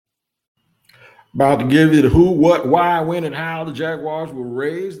About to give you the who, what, why, when, and how the Jaguars will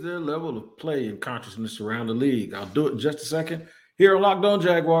raise their level of play and consciousness around the league. I'll do it in just a second. Here on Locked On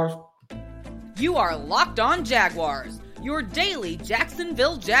Jaguars. You are Locked On Jaguars, your daily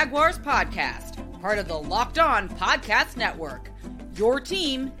Jacksonville Jaguars podcast, part of the Locked On Podcast Network. Your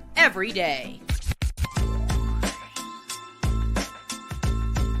team every day.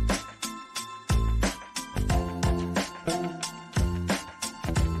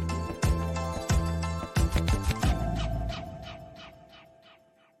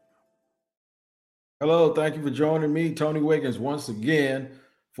 Hello, thank you for joining me, Tony Wiggins, once again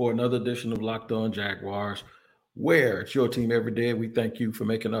for another edition of Locked On Jaguars, where it's your team every day. We thank you for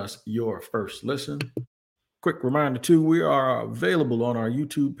making us your first listen. Quick reminder, too, we are available on our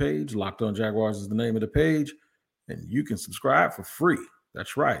YouTube page. Locked On Jaguars is the name of the page, and you can subscribe for free.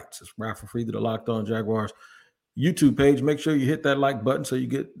 That's right. Subscribe for free to the Locked On Jaguars YouTube page. Make sure you hit that like button so you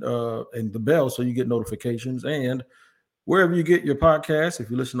get and the bell so you get notifications. And wherever you get your podcasts,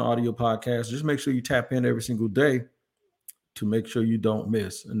 if you listen to audio podcasts, just make sure you tap in every single day to make sure you don't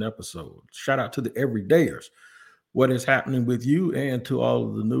miss an episode. Shout out to the everydayers. What is happening with you, and to all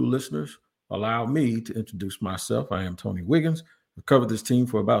of the new listeners, allow me to introduce myself. I am Tony Wiggins. I've covered this team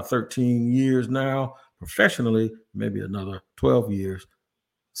for about 13 years now, professionally, maybe another 12 years,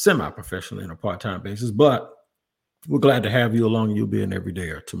 semi-professionally on a part-time basis, but we're glad to have you along. You'll be an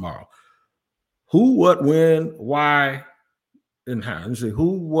everydayer tomorrow. Who, what, when, why, and how. Let me say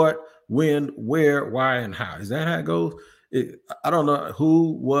who, what, when, where, why, and how. Is that how it goes? I don't know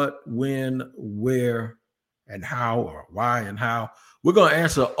who, what, when, where, and how, or why and how. We're going to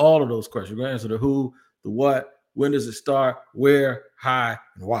answer all of those questions. We're going to answer the who, the what, when does it start, where, how,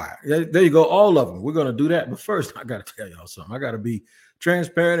 and why. There you go, all of them. We're going to do that. But first, I got to tell y'all something. I got to be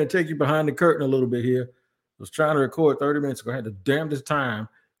transparent and take you behind the curtain a little bit here. I was trying to record 30 minutes ago. I had the damnedest time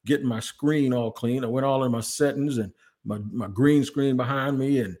getting my screen all clean. I went all in my settings and my green screen behind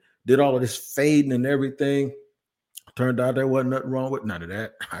me and did all of this fading and everything. Turned out there wasn't nothing wrong with none of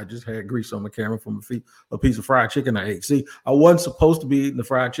that. I just had grease on my camera from a piece of fried chicken I ate. See, I wasn't supposed to be eating the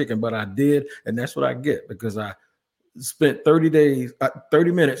fried chicken, but I did, and that's what I get because I spent 30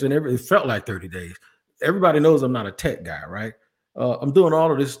 minutes, and it felt like 30 days. Everybody knows I'm not a tech guy, right? I'm doing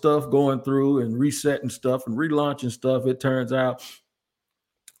all of this stuff, going through and resetting stuff and relaunching stuff. It turns out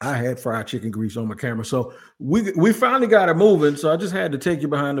I had fried chicken grease on my camera. So we finally got it moving. So I just had to take you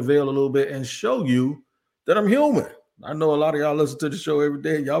behind the veil a little bit and show you that I'm human. I know a lot of y'all listen to the show every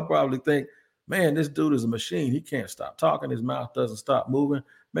day. Y'all probably think, man, this dude is a machine. He can't stop talking. His mouth doesn't stop moving.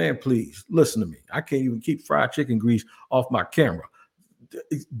 Man, please listen to me. I can't even keep fried chicken grease off my camera.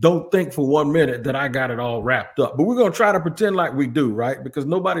 Don't think for 1 minute that I got it all wrapped up. But we're going to try to pretend like we do, right? Because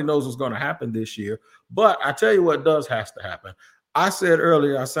nobody knows what's going to happen this year. But I tell you what has to happen. I said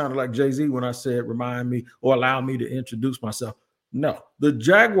earlier, I sounded like Jay-Z when I said, remind me or allow me to introduce myself. No, the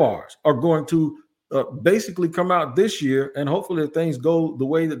Jaguars are going to basically come out this year, and hopefully if things go the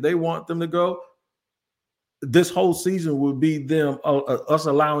way that they want them to go, this whole season will be them, us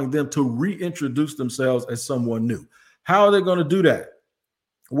allowing them to reintroduce themselves as someone new. How are they going to do that?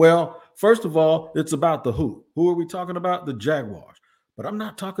 Well, first of all, it's about the who. Who are we talking about? The Jaguars. But I'm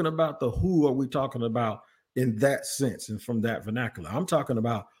not talking about the who are we talking about in that sense and from that vernacular. I'm talking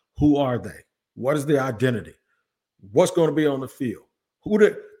about who are they? What is their identity? What's going to be on the field?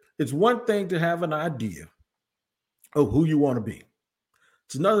 It's one thing to have an idea of who you want to be.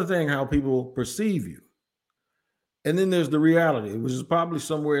 It's another thing how people perceive you. And then there's the reality, which is probably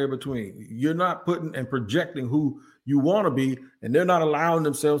somewhere in between. You're not putting and projecting who you want to be, and they're not allowing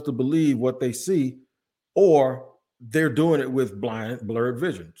themselves to believe what they see, or they're doing it with blurred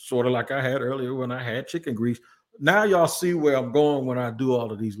vision, sort of like I had earlier when I had chicken grease. Now y'all see where I'm going when I do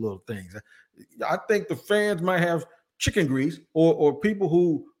all of these little things. I think the fans might have chicken grease, or people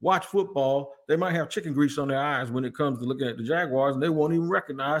who watch football, they might have chicken grease on their eyes when it comes to looking at the Jaguars, and they won't even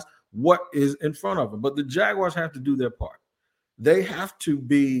recognize what is in front of them. But the Jaguars have to do their part. They have to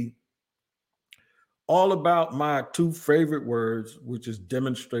be all about my two favorite words, which is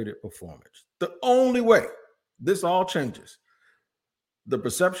demonstrated performance. The only way this all changes, the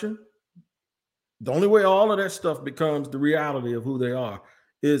perception, the only way all of that stuff becomes the reality of who they are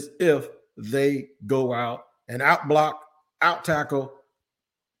is if they go out and out block, out tackle,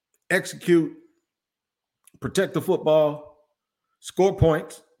 execute, protect the football, score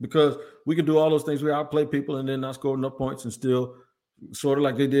points, because we can do all those things. We outplay people and then not score enough points and still, sort of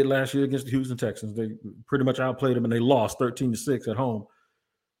like they did last year against the Houston Texans. They pretty much outplayed them and they lost 13-6 at home.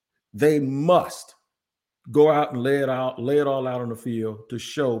 They must go out and lay it all out on the field to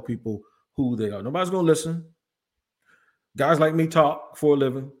show people who they are. Nobody's going to listen. Guys like me talk for a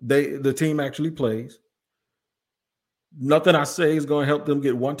living. The team actually plays. Nothing I say is going to help them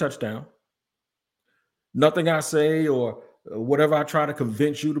get one touchdown. Nothing I say or whatever I try to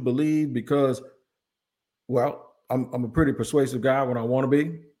convince you to believe because, well, I'm a pretty persuasive guy when I want to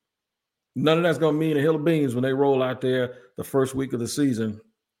be. None of that's going to mean a hill of beans when they roll out there the first week of the season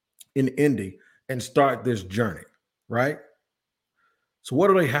in Indy and start this journey, right? So what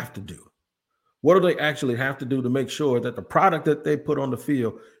do they have to do? What do they actually have to do to make sure that the product that they put on the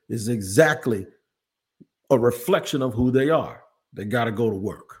field is exactly a reflection of who they are? They got to go to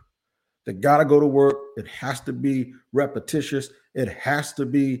work. They got to go to work. It has to be repetitious. It has to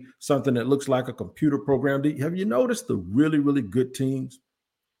be something that looks like a computer program. Have you noticed the really, really good teams?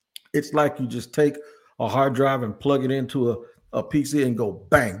 It's like you just take a hard drive and plug it into a PC and go,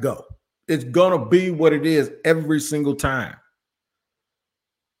 bang, go. It's going to be what it is every single time.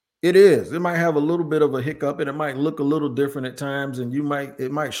 It is. It might have a little bit of a hiccup and it might look a little different at times and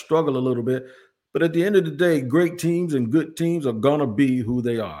it might struggle a little bit. But at the end of the day, great teams and good teams are going to be who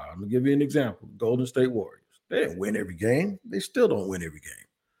they are. I'm going to give you an example. Golden State Warriors. They didn't win every game. They still don't win every game.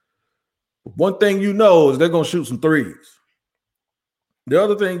 But one thing you know is they're going to shoot some threes. The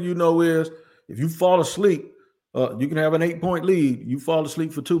other thing you know is if you fall asleep, you can have an 8-point lead. You fall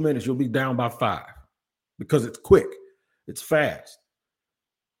asleep for 2 minutes, you'll be down by 5 because it's quick. It's fast.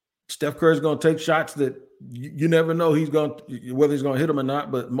 Steph Curry's going to take shots that you never know whether he's going to hit them or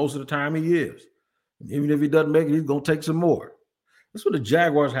not, but most of the time he is. Even if he doesn't make it, he's going to take some more. That's what the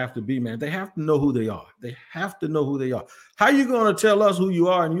Jaguars have to be, man. They have to know who they are. They have to know who they are. How are you going to tell us who you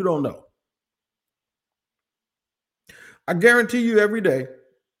are and you don't know? I guarantee you every day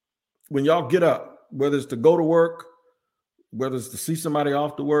when y'all get up, whether it's to go to work, whether it's to see somebody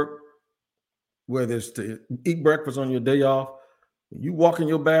off to work, whether it's to eat breakfast on your day off, you walk in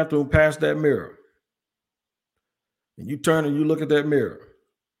your bathroom past that mirror and you turn and you look at that mirror,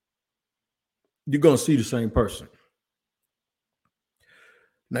 you're going to see the same person.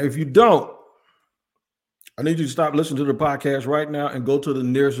 Now, if you don't, I need you to stop listening to the podcast right now and go to the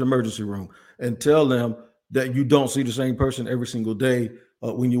nearest emergency room and tell them that you don't see the same person every single day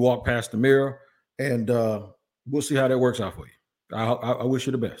when you walk past the mirror. And we'll see how that works out for you. I wish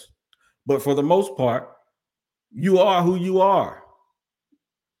you the best. But for the most part, you are who you are.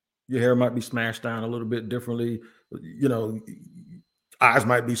 Your hair might be smashed down a little bit differently. You know, eyes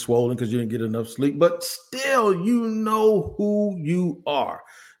might be swollen because you didn't get enough sleep, but still, you know who you are.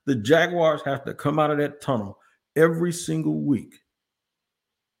 The Jaguars have to come out of that tunnel every single week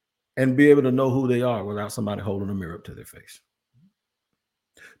and be able to know who they are without somebody holding a mirror up to their face.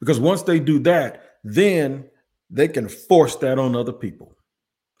 Because once they do that, then they can force that on other people.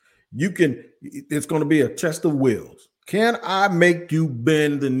 It's going to be a test of wills. Can I make you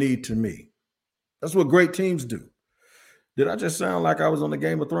bend the knee to me? That's what great teams do. Did I just sound like I was on the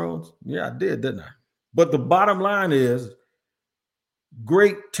Game of Thrones? Yeah, I did, didn't I? But the bottom line is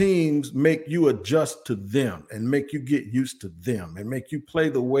great teams make you adjust to them and make you get used to them and make you play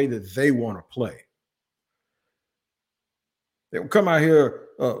the way that they want to play. They will come out here.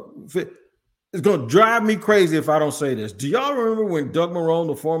 It's going to drive me crazy if I don't say this. Do y'all remember when Doug Marrone,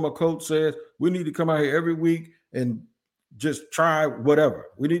 the former coach, says we need to come out here every week and just try whatever?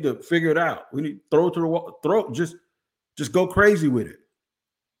 We need to figure it out. We need to throw it to the wall, just go crazy with it.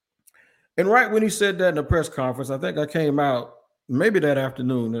 And right when he said that in the press conference, I think I came out maybe that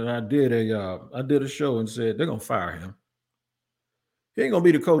afternoon and I did a show and said they're gonna fire him. He ain't gonna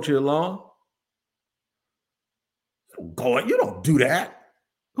be the coach here long. You don't do that.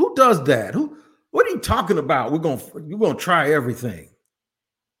 Who does that? What are you talking about? You're gonna try everything.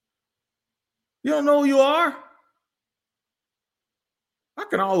 You don't know who you are? I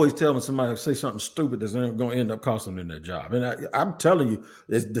can always tell when somebody say something stupid that's going to end up costing them their job. And I'm telling you,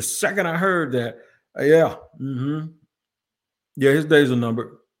 the second I heard that, yeah, his days are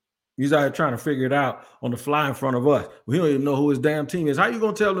numbered. He's out here trying to figure it out on the fly in front of us. We don't even know who his damn team is. How you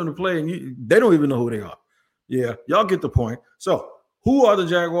going to tell them to play and they don't even know who they are? Yeah, y'all get the point. So who are the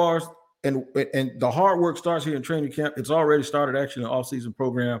Jaguars? And the hard work starts here in training camp. It's already started actually in the off-season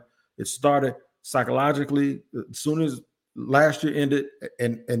program. It started psychologically as soon as last year ended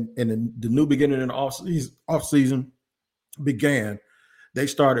and the new beginning in the off season began. They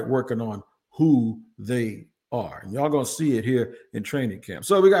started working on who they are, and y'all gonna see it here in training camp.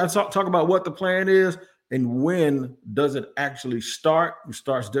 So we got to talk about what the plan is and when does it actually start. It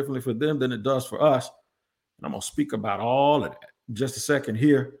starts differently for them than it does for us, and I'm gonna speak about all of that in just a second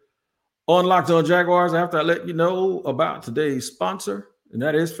here on Locked On Jaguars. After I let you know about today's sponsor, and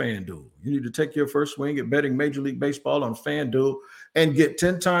that is FanDuel. You need to take your first swing at betting Major League Baseball on FanDuel and get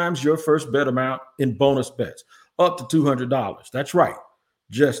 10 times your first bet amount in bonus bets. up to $200. That's right.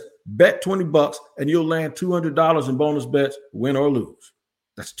 Just bet $20 and you'll land $200 in bonus bets, win or lose.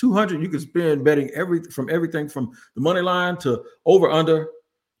 That's $200 you can spend betting everything from the money line to over under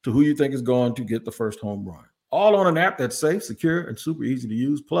to who you think is going to get the first home run. All on an app that's safe, secure, and super easy to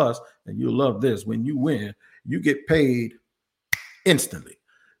use. Plus, and you'll love this, when you win, you get paid instantly.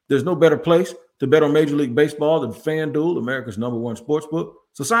 There's no better place to bet on Major League Baseball than FanDuel, America's #1 sportsbook.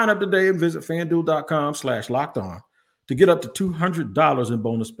 So sign up today and visit FanDuel.com/lockedon to get up to $200 in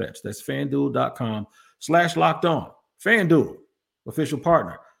bonus bets. That's FanDuel.com/lockedon. FanDuel, official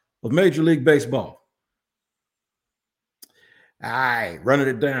partner of Major League Baseball. All right, running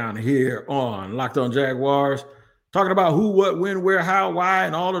it down here on Locked On Jaguars, talking about who, what, when, where, how, why,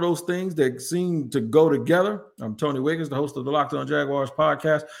 and all of those things that seem to go together. I'm Tony Wiggins, the host of the Locked On Jaguars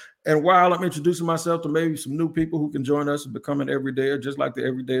podcast. And while I'm introducing myself to maybe some new people who can join us and become an everydayer, just like the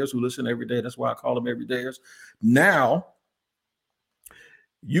everydayers who listen every day. That's why I call them everydayers. Now,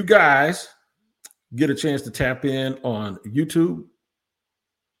 you guys get a chance to tap in on YouTube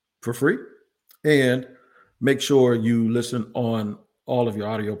for free, and make sure you listen on all of your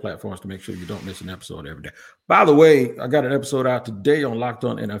audio platforms to make sure you don't miss an episode every day. By the way, I got an episode out today on Locked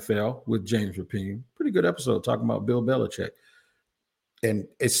On NFL with James Rapine. Pretty good episode talking about Bill Belichick. And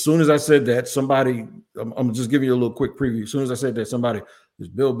as soon as I said that, somebody, I'm just giving you a little quick preview. As soon as I said that, somebody, is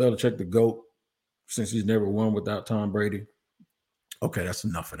Bill Belichick the GOAT since he's never won without Tom Brady? Okay, that's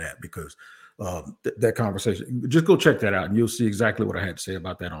enough of that, because that conversation, just go check that out and you'll see exactly what I had to say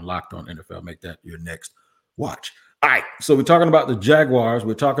about that on Locked On NFL. Make that your next watch. All right, so we're talking about the Jaguars.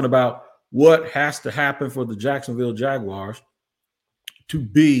 We're talking about what has to happen for the Jacksonville Jaguars to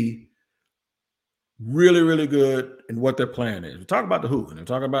be really, really good and what their plan is. We're talking about the who, and we're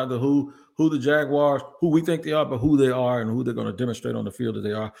talking about the who the Jaguars, who we think they are, but who they are and who they're going to demonstrate on the field that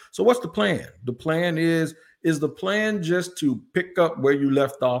they are. So what's the plan? The plan is the plan just to pick up where you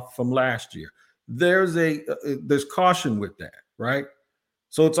left off from last year? There's caution with that, right?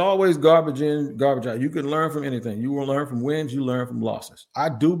 So it's always garbage in, garbage out. You can learn from anything. You will learn from wins, you learn from losses. I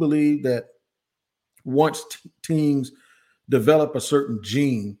do believe that once teams develop a certain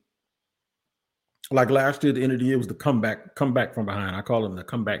gene, like last year, at the end of the year was the comeback from behind. I call them the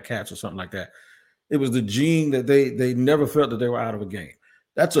comeback cats or something like that. It was the gene that they never felt that they were out of a game.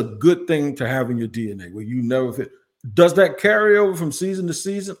 That's a good thing to have in your DNA, where you never fit. Does that carry over from season to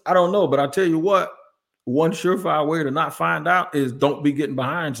season? I don't know, but I'll tell you what, one surefire way to not find out is don't be getting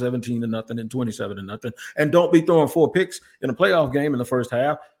behind 17-0 and 27-0, and don't be throwing 4 picks in a playoff game in the first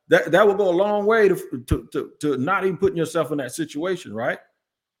half. That will go a long way to not even putting yourself in that situation, right?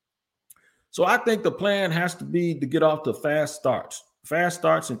 So I think the plan has to be to get off to fast starts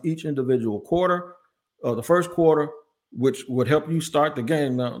in each individual quarter, the first quarter, which would help you start the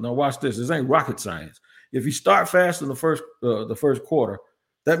game. Now watch this. This ain't rocket science. If you start fast in the first quarter,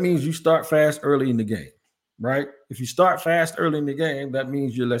 that means you start fast early in the game, right? If you start fast early in the game, that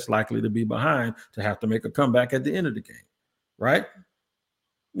means you're less likely to be behind to have to make a comeback at the end of the game, right?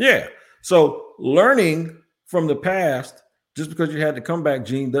 Yeah. So learning from the past, just because you had the comeback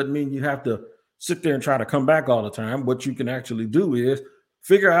gene doesn't mean you have to sit there and try to come back all the time. What you can actually do is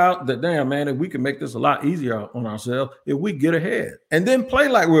figure out that, damn, man, if we can make this a lot easier on ourselves, if we get ahead and then play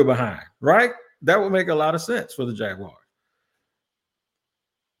like we're behind, right? That would make a lot of sense for the Jaguars.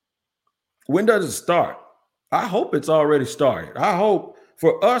 When does it start? I hope it's already started. I hope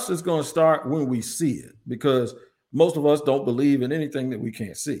for us it's going to start when we see it, because most of us don't believe in anything that we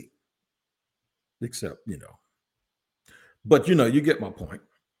can't see, except, But, you get my point.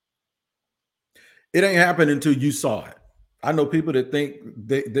 It ain't happened until you saw it. I know people that think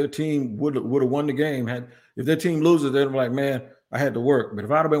their team would have won the game. If their team loses, they're like, man, I had to work. But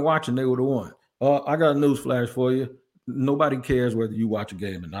if I'd have been watching, they would have won. I got a news flash for you. Nobody cares whether you watch a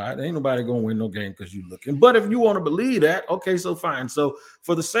game or not. Ain't nobody going to win no game because you're looking. But if you want to believe that, okay, so fine. So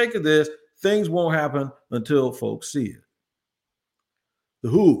for the sake of this, things won't happen until folks see it. The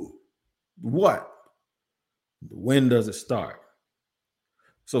who, what, when does it start?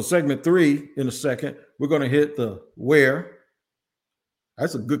 So segment 3 in a second, we're going to hit the where.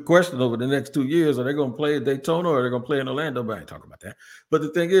 That's a good question over the next 2 years. Are they going to play at Daytona or are they going to play in Orlando? But I ain't talking about that. But the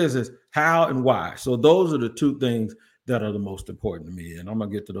thing is how and why. So those are the 2 things that are the most important to me. And I'm going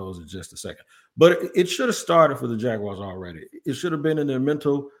to get to those in just a second. But it should have started for the Jaguars already. It should have been in their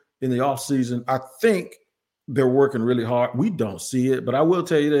mental in the offseason. I think they're working really hard. We don't see it. But I will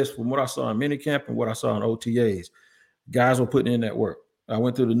tell you this, from what I saw in minicamp and what I saw in OTAs, guys were putting in that work. I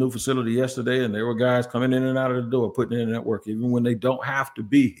went through the new facility yesterday, and there were guys coming in and out of the door, putting in that work, even when they don't have to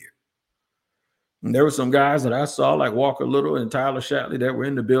be here. And there were some guys that I saw, like Walker Little and Tyler Shatley, that were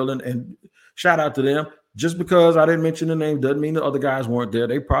in the building, and shout out to them. Just because I didn't mention the name doesn't mean the other guys weren't there.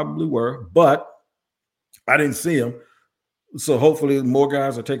 They probably were, but I didn't see them. So hopefully more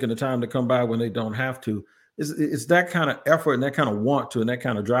guys are taking the time to come by when they don't have to. It's that kind of effort and that kind of want to and that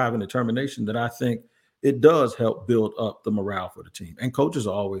kind of drive and determination that I think it does help build up the morale for the team. And coaches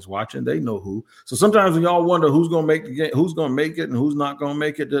are always watching. They know who. So sometimes when y'all wonder who's going to make the game, who's going to make it and who's not going to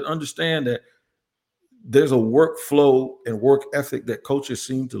make it, that understand that there's a workflow and work ethic that coaches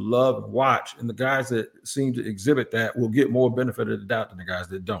seem to love and watch. And the guys that seem to exhibit that will get more benefit of the doubt than the guys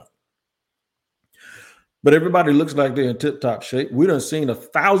that don't. But everybody looks like they're in tip-top shape. We done seen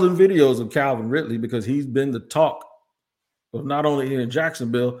 1,000 videos of Calvin Ridley because he's been the talk of not only here in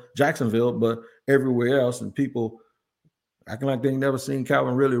Jacksonville, but everywhere else. And people acting like they ain't never seen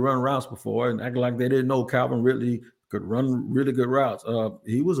Calvin Ridley run routes before and acting like they didn't know Calvin Ridley could run really good routes.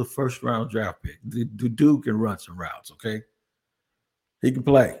 He was a first-round draft pick. The dude can run some routes, okay? He can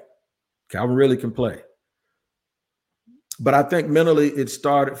play. Calvin Ridley can play. But I think mentally it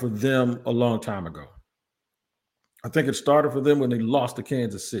started for them a long time ago. I think it started for them when they lost to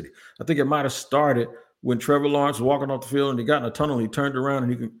Kansas City. I think it might have started when Trevor Lawrence was walking off the field and he got in a tunnel and he turned around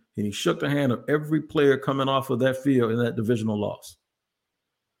and he shook the hand of every player coming off of that field in that divisional loss.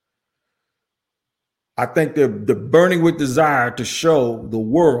 I think they're burning with desire to show the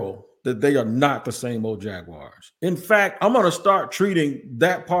world that they are not the same old Jaguars. In fact, I'm going to start treating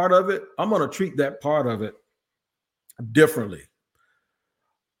that part of it. I'm going to treat that part of it differently.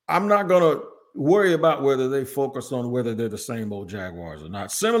 I'm not going to worry about whether they focus on whether they're the same old Jaguars or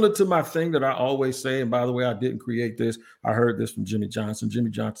not. Similar to my thing that I always say, and by the way, I didn't create this. I heard this from Jimmy Johnson.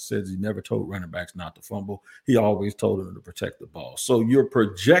 Jimmy Johnson says he never told running backs not to fumble. He always told them to protect the ball. So you're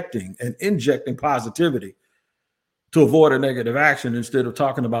projecting and injecting positivity to avoid a negative action instead of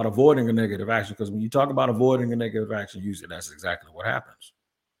talking about avoiding a negative action. Because when you talk about avoiding a negative action, usually that's exactly what happens.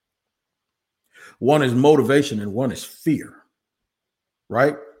 One is motivation and one is fear,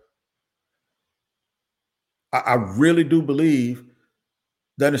 right? I really do believe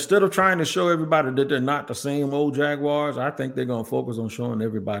that instead of trying to show everybody that they're not the same old Jaguars, I think they're going to focus on showing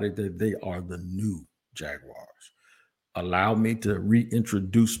everybody that they are the new Jaguars. Allow me to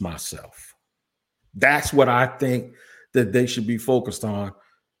reintroduce myself. That's what I think that they should be focused on,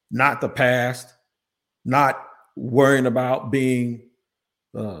 not the past, not worrying about being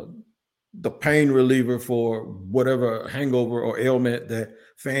the pain reliever for whatever hangover or ailment that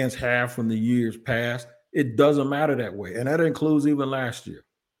fans have from the years past. It doesn't matter that way. And that includes even last year.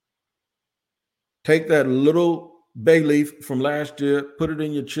 Take that little bay leaf from last year, put it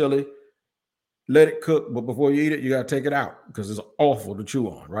in your chili, let it cook. But before you eat it, you got to take it out because it's awful to chew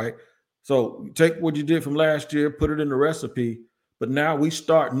on, right? So take what you did from last year, put it in the recipe. But now we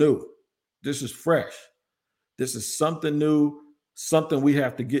start new. This is fresh. This is something new, something we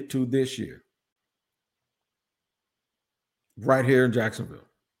have to get to this year. Right here in Jacksonville.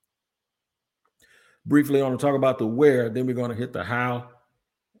 Briefly, I want to talk about the where, then we're going to hit the how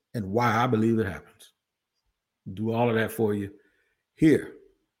and why I believe it happens. Do all of that for you here.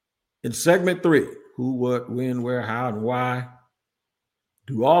 In segment 3, who, what, when, where, how, and why.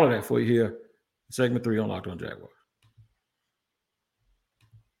 Do all of that for you here in segment 3 on Locked On Jaguars.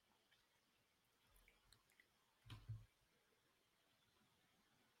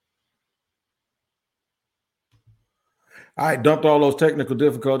 All right, dumped all those technical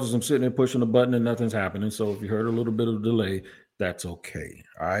difficulties. I'm sitting there pushing a button and nothing's happening. So if you heard a little bit of delay, that's okay.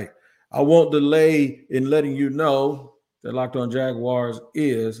 All right. I won't delay in letting you know that Locked On Jaguars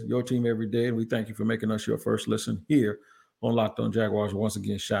is your team every day. And we thank you for making us your first listen here on Locked On Jaguars. Once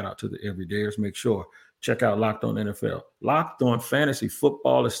again, shout out to the everydayers. Make sure, check out Locked On NFL. Locked On Fantasy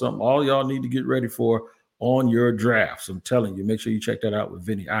Football is something all y'all need to get ready for on your drafts. I'm telling you, make sure you check that out with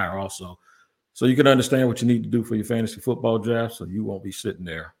Vinny Iyer also. So you can understand what you need to do for your fantasy football draft so you won't be sitting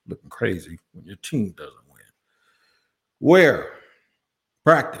there looking crazy when your team doesn't win. Where?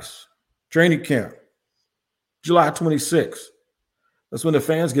 Practice. Training camp. July 26th. That's when the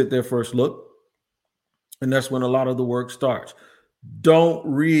fans get their first look. And that's when a lot of the work starts. Don't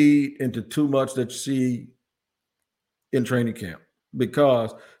read into too much that you see in training camp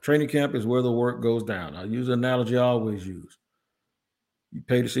because training camp is where the work goes down. I'll use an analogy I always use. You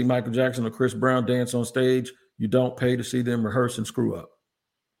pay to see Michael Jackson or Chris Brown dance on stage. You don't pay to see them rehearse and screw up.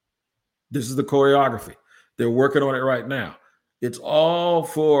 This is the choreography. They're working on it right now. It's all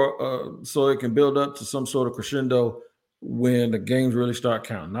for so it can build up to some sort of crescendo when the games really start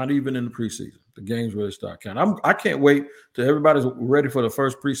counting. Not even in the preseason. The games really start counting. I can't wait till everybody's ready for the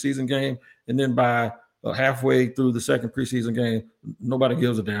first preseason game, and then by halfway through the second preseason game, nobody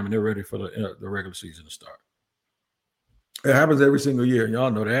gives a damn, and they're ready for the regular season to start. It happens every single year, and y'all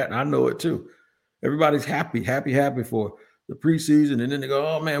know that, and I know it too. Everybody's happy for the preseason, and then they go,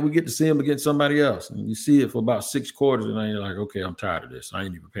 oh man, we get to see them against somebody else. And you see it for about 6 quarters, and then you're like, okay, I'm tired of this. I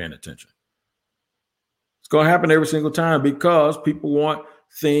ain't even paying attention. It's going to happen every single time because people want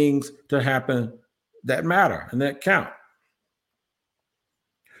things to happen that matter and that count.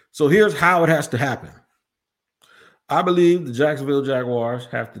 So here's how it has to happen. I believe the Jacksonville Jaguars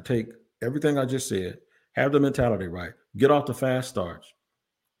have to take everything I just said, have the mentality right, get off the fast starts,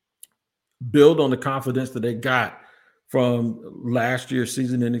 build on the confidence that they got from last year's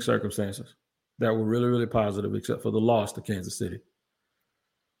season-ending circumstances that were really, really positive, except for the loss to Kansas City.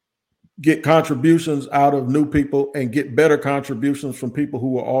 Get contributions out of new people and get better contributions from people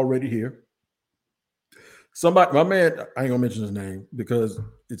who are already here. Somebody, my man, I ain't gonna mention his name because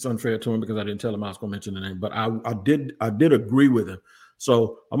it's unfair to him because I didn't tell him I was gonna mention the name, but I did agree with him.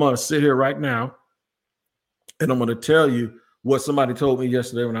 So I'm gonna sit here right now and I'm gonna tell you what somebody told me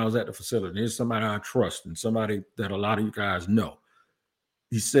yesterday when I was at the facility. Here's somebody I trust and somebody that a lot of you guys know.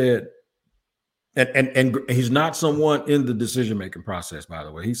 He said, and he's not someone in the decision-making process, by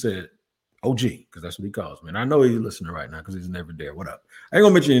the way. He said, OG, because that's what he calls me. And I know he's listening right now because he's never there. What up? I ain't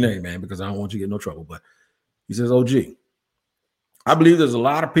gonna mention your name, man, because I don't want you to get no trouble. But he says, OG, I believe there's a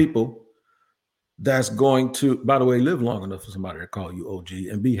lot of people that's going to, by the way, live long enough for somebody to call you OG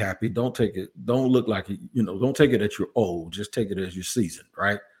and be happy. Don't take it. Don't look like, don't take it that you're old. Just take it as you're seasoned,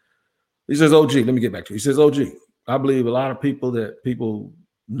 right? He says, OG, let me get back to you. He says, OG, I believe a lot of people that people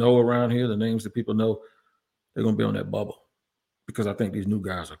know around here, the names that people know, they're going to be on that bubble because I think these new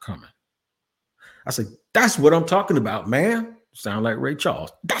guys are coming. I said, that's what I'm talking about, man. Sound like Ray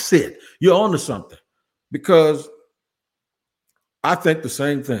Charles. That's it. You're on to something because I think the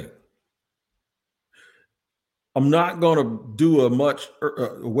same thing. I'm not going to do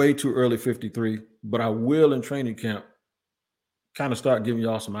a way too early 53, but I will in training camp kind of start giving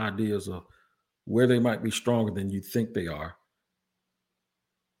y'all some ideas of where they might be stronger than you think they are,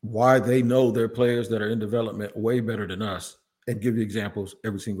 why they know their players that are in development way better than us, and give you examples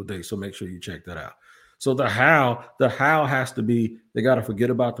every single day. So make sure you check that out. So the how has to be, they got to forget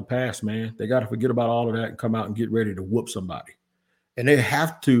about the past, man. They got to forget about all of that and come out and get ready to whoop somebody. And they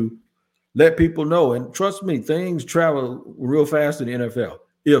have to let people know, and trust me, things travel real fast in the NFL.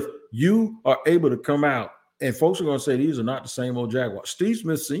 If you are able to come out, and folks are going to say these are not the same old Jaguars. Steve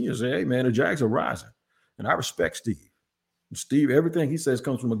Smith Sr. said, hey, man, the Jags are rising. And I respect Steve. And Steve, everything he says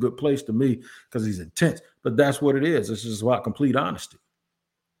comes from a good place to me because he's intense. But that's what it is. It's just about complete honesty.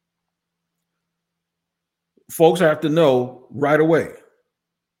 Folks have to know right away,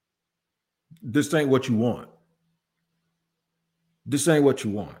 this ain't what you want. This ain't what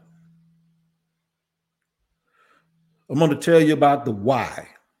you want. I'm going to tell you about the why.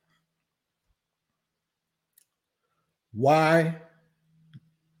 Why?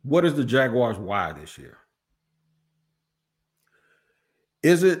 What is the Jaguars' why this year?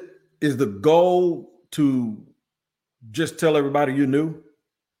 Is the goal to just tell everybody you knew?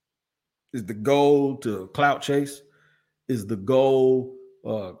 Is the goal to clout chase? Is the goal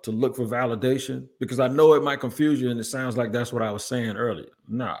to look for validation? Because I know it might confuse you and it sounds like that's what I was saying earlier.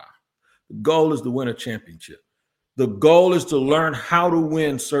 Nah. The goal is to win a championship. The goal is to learn how to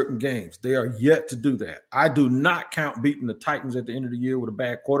win certain games. They are yet to do that. I do not count beating the Titans at the end of the year with a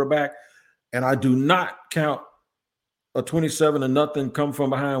bad quarterback, and I do not count a 27-0 come from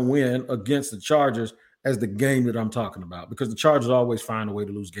behind win against the Chargers as the game that I'm talking about, because the Chargers always find a way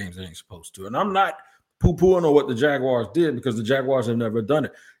to lose games they ain't supposed to. And I'm not poo-pooing on what the Jaguars did because the Jaguars have never done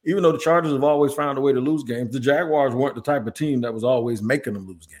it. Even though the Chargers have always found a way to lose games, the Jaguars weren't the type of team that was always making them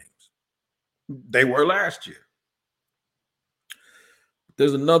lose games. They were last year.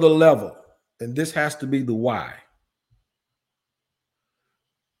 There's another level, and this has to be the why.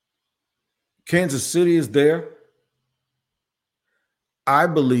 Kansas City is there. I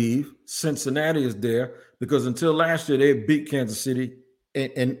believe Cincinnati is there because until last year, they beat Kansas City,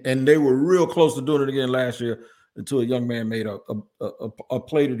 and they were real close to doing it again last year until a young man made a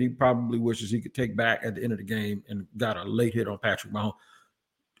play that he probably wishes he could take back at the end of the game and got a late hit on Patrick Mahomes.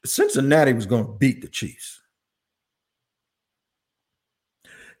 Cincinnati was going to beat the Chiefs.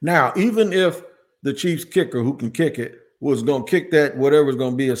 Now, even if the Chiefs kicker, who can kick it, was going to kick that, whatever was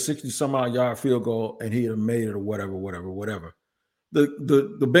going to be a 60-some-odd yard field goal, and he'd have made it or whatever. The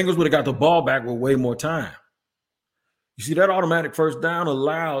Bengals would have got the ball back with way more time. You see, that automatic first down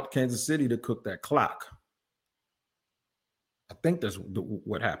allowed Kansas City to cook that clock. I think that's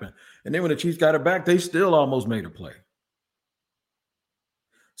what happened. And then when the Chiefs got it back, they still almost made a play.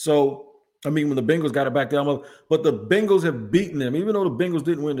 So, I mean, when the Bengals got it back, but the Bengals have beaten them. Even though the Bengals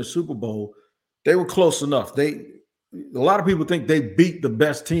didn't win the Super Bowl, they were close enough. a lot of people think they beat the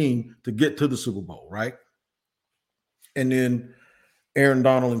best team to get to the Super Bowl, right? And then Aaron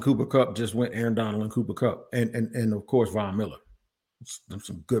Donald and Cooper Kupp just went Aaron Donald and Cooper Kupp, and of course Von Miller.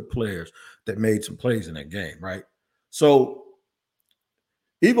 Some good players that made some plays in that game, right? So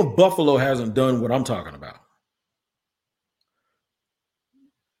even Buffalo hasn't done what I'm talking about.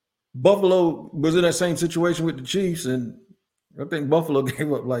 Buffalo was in that same situation with the Chiefs, and I think Buffalo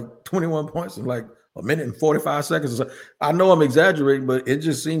gave up like 21 points in like a minute and 45 seconds. Or so. I know I'm exaggerating, but it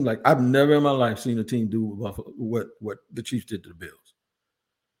just seemed like I've never in my life seen a team do what the Chiefs did to the Bills.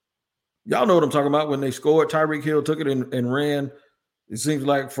 Y'all know what I'm talking about. When they scored, Tyreek Hill took it and ran, it seems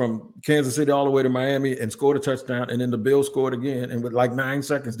like from Kansas City all the way to Miami and scored a touchdown, and then the Bills scored again. And with like 9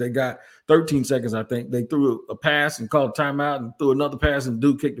 seconds, they got 13 seconds, I think. They threw a pass and called a timeout and threw another pass, and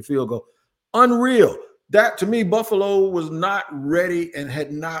dude kicked the field goal. Unreal. That, to me, Buffalo was not ready and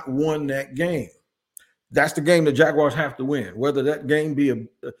had not won that game. That's the game the Jaguars have to win. Whether that game be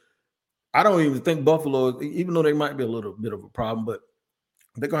I don't even think Buffalo, even though they might be a little bit of a problem, but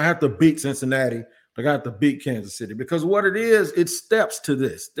they're going to have to beat Cincinnati. They're going to have to beat Kansas City, because what it is, it steps to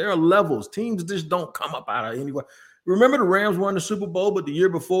this. There are levels. Teams just don't come up out of anywhere. Remember the Rams won the Super Bowl, but the year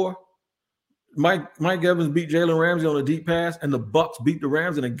before, Mike Evans beat Jalen Ramsey on a deep pass, and the Bucks beat the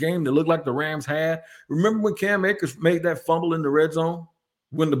Rams in a game that looked like the Rams had. Remember when Cam Akers made that fumble in the red zone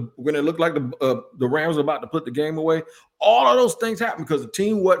when it looked like the Rams were about to put the game away? All of those things happened because the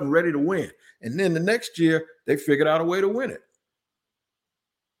team wasn't ready to win. And then the next year, they figured out a way to win it.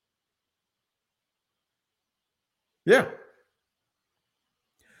 Yeah.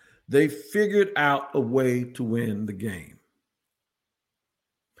 They figured out a way to win the game.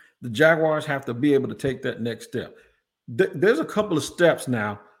 The Jaguars have to be able to take that next step. There's a couple of steps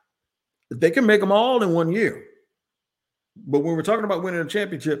now. They can make them all in 1 year. But when we're talking about winning a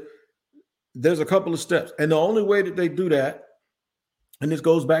championship, there's a couple of steps. And the only way that they do that, and this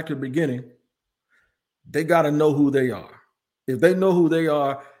goes back to the beginning, they got to know who they are. If they know who they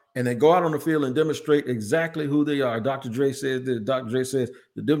are and they go out on the field and demonstrate exactly who they are, Dr. Dre says this. Dr. Dre says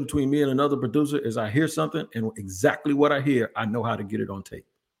the difference between me and another producer is I hear something, and exactly what I hear, I know how to get it on tape.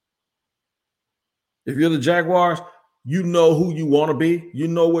 If you're the Jaguars, you know who you want to be. You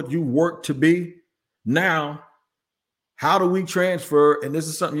know what you work to be. Now, how do we transfer? And this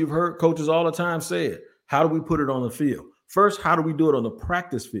is something you've heard coaches all the time say it. How do we put it on the field? First, how do we do it on the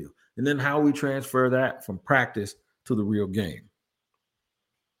practice field? And then how we transfer that from practice to the real game.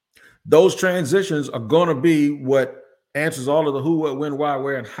 Those transitions are going to be what answers all of the who, what, when, why,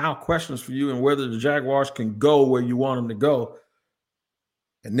 where, and how questions for you, and whether the Jaguars can go where you want them to go.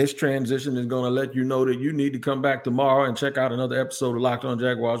 And this transition is going to let you know that you need to come back tomorrow and check out another episode of Locked On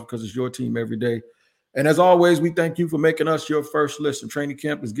Jaguars, because it's your team every day. And as always, we thank you for making us your first listen. Training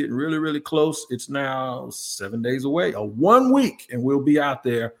camp is getting really, really close. It's now 7 days away, 1 week, and we'll be out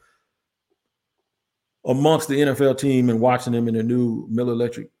there amongst the NFL team and watching them in the new Miller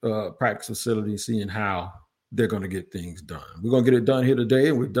Electric practice facility, seeing how they're going to get things done. We're going to get it done here today,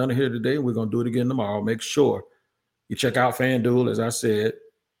 and we've done it here today, and we're going to do it again tomorrow. Make sure you check out FanDuel, as I said.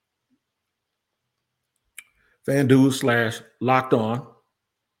 FanDuel/Locked On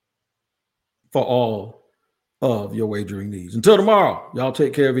for all of your wagering needs. Until tomorrow, y'all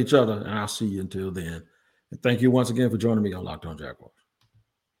take care of each other, and I'll see you until then. And thank you once again for joining me on Locked On Jaguars.